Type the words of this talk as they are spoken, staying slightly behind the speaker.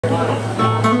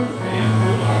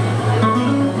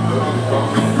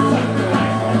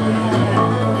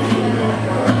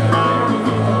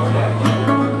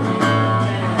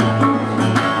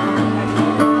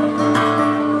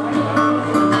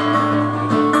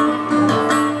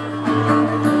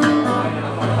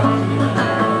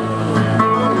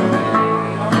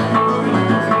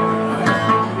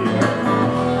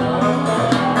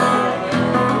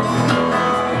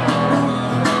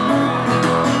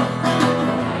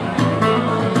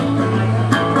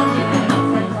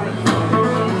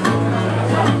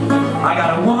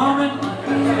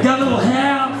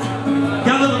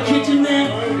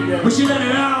But she let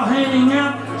it all hanging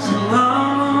out so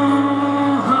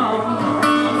long.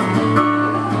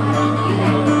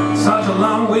 Such a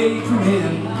long way from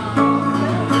here.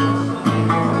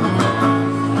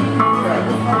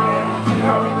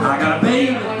 I got a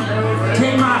baby,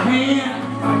 take my hand,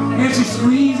 and she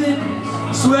squeeze it.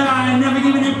 Swear I ain't never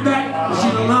giving it back.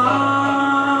 She's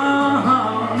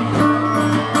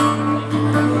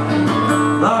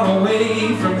long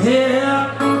way from here.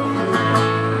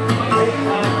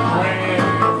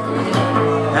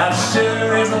 That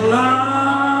sure is a long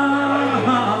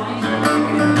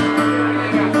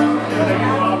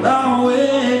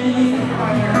way.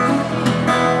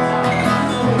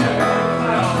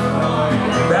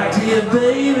 Back to you,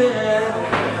 baby.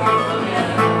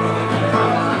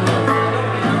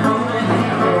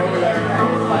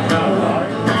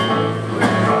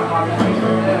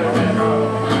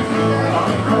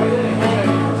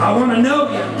 I want to know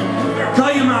you,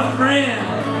 call you my friend.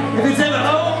 If it's ever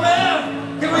over,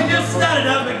 can we just start it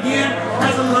up again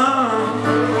as a long?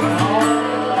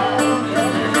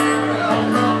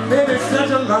 Baby, it's such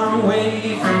a long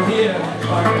way from here.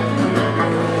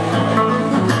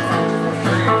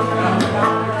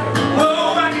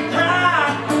 Oh, I can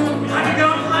cry, I can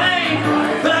complain,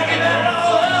 but I give it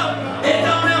all up. It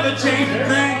don't ever change a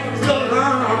thing. So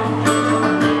long.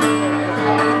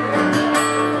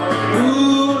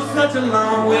 Ooh, such a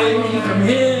long way from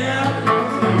here.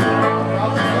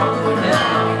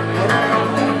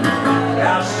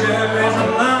 That sure is a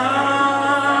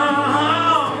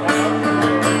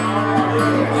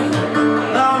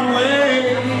long way.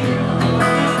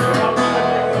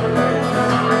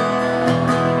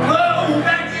 Oh,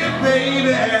 back here,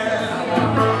 baby.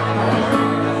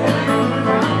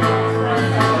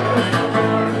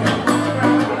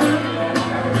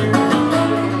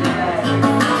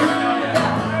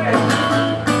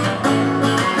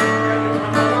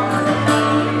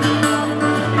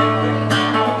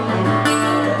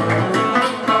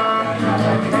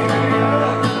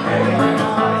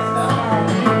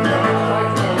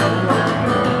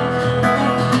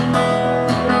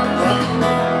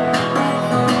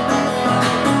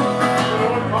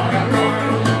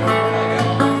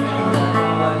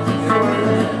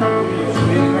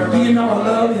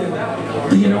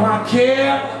 Do you know I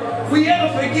care? Will you ever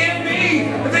forgive me?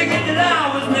 Thinking that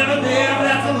I was never there,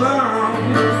 that's a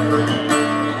long